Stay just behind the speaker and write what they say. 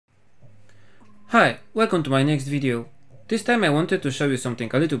Hi, welcome to my next video. This time I wanted to show you something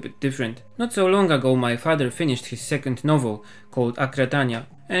a little bit different. Not so long ago my father finished his second novel called Akretania,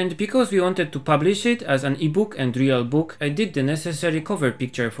 and because we wanted to publish it as an ebook and real book, I did the necessary cover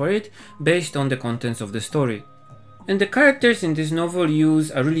picture for it based on the contents of the story. And the characters in this novel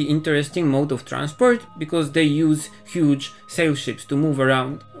use a really interesting mode of transport because they use huge sail ships to move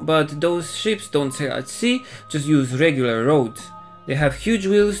around. But those ships don't sail at sea, just use regular roads. They have huge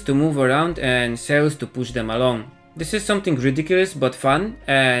wheels to move around and sails to push them along. This is something ridiculous but fun,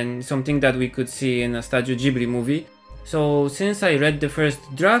 and something that we could see in a Studio Ghibli movie. So since I read the first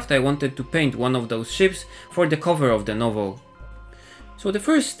draft, I wanted to paint one of those ships for the cover of the novel. So the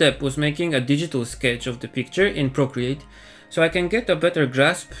first step was making a digital sketch of the picture in Procreate, so I can get a better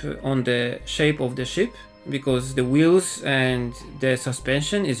grasp on the shape of the ship, because the wheels and the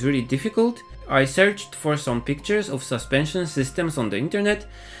suspension is really difficult. I searched for some pictures of suspension systems on the internet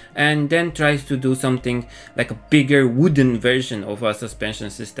and then tried to do something like a bigger wooden version of a suspension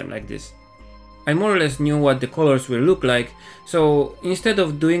system like this. I more or less knew what the colors will look like, so instead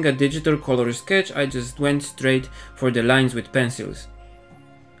of doing a digital color sketch, I just went straight for the lines with pencils.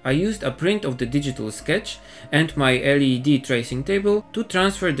 I used a print of the digital sketch and my LED tracing table to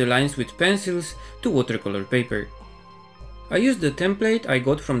transfer the lines with pencils to watercolor paper. I used the template I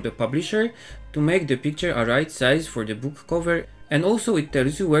got from the publisher to make the picture a right size for the book cover, and also it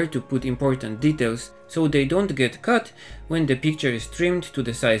tells you where to put important details so they don't get cut when the picture is trimmed to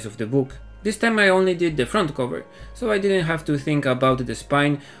the size of the book. This time I only did the front cover, so I didn't have to think about the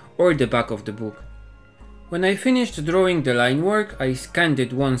spine or the back of the book. When I finished drawing the line work, I scanned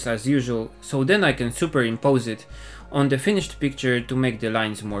it once as usual, so then I can superimpose it on the finished picture to make the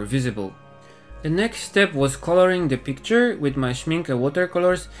lines more visible. The next step was coloring the picture with my Schmincke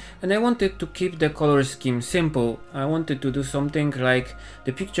watercolors, and I wanted to keep the color scheme simple. I wanted to do something like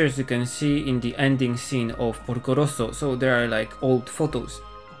the pictures you can see in the ending scene of Porco Rosso, so there are like old photos.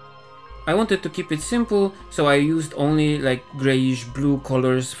 I wanted to keep it simple, so I used only like grayish blue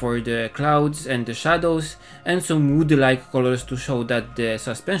colors for the clouds and the shadows, and some wood-like colors to show that the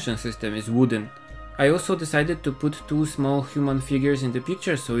suspension system is wooden. I also decided to put two small human figures in the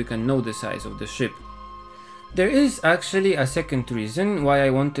picture so you can know the size of the ship. There is actually a second reason why I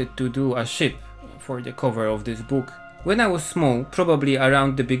wanted to do a ship for the cover of this book. When I was small, probably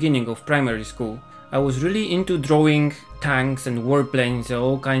around the beginning of primary school, I was really into drawing tanks and warplanes and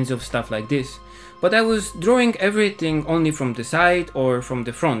all kinds of stuff like this. But I was drawing everything only from the side or from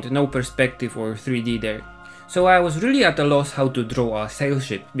the front, no perspective or 3D there. So I was really at a loss how to draw a sail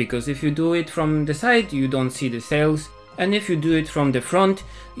ship, because if you do it from the side you don't see the sails, and if you do it from the front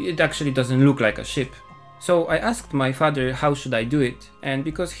it actually doesn't look like a ship. So I asked my father how should I do it, and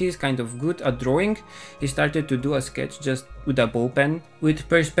because he's kind of good at drawing, he started to do a sketch just with a ball pen, with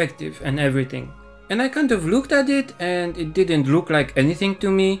perspective and everything. And I kind of looked at it and it didn't look like anything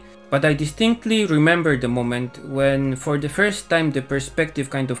to me, but I distinctly remember the moment when for the first time the perspective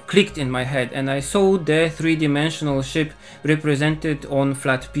kind of clicked in my head and I saw the three-dimensional ship represented on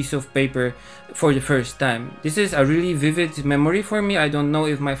flat piece of paper for the first time. This is a really vivid memory for me. I don't know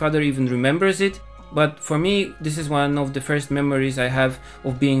if my father even remembers it, but for me this is one of the first memories I have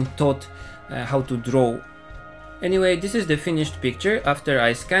of being taught how to draw. Anyway, this is the finished picture. After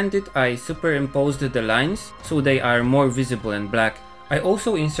I scanned it, I superimposed the lines so they are more visible and black. I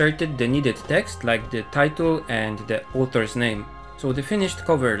also inserted the needed text like the title and the author's name. So the finished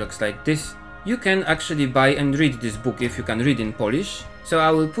cover looks like this. You can actually buy and read this book if you can read in Polish, so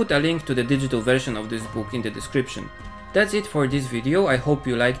I will put a link to the digital version of this book in the description. That's it for this video, I hope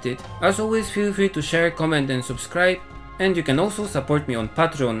you liked it. As always, feel free to share, comment and subscribe. And you can also support me on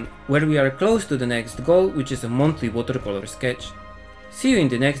Patreon, where we are close to the next goal, which is a monthly watercolor sketch. See you in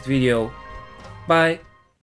the next video. Bye!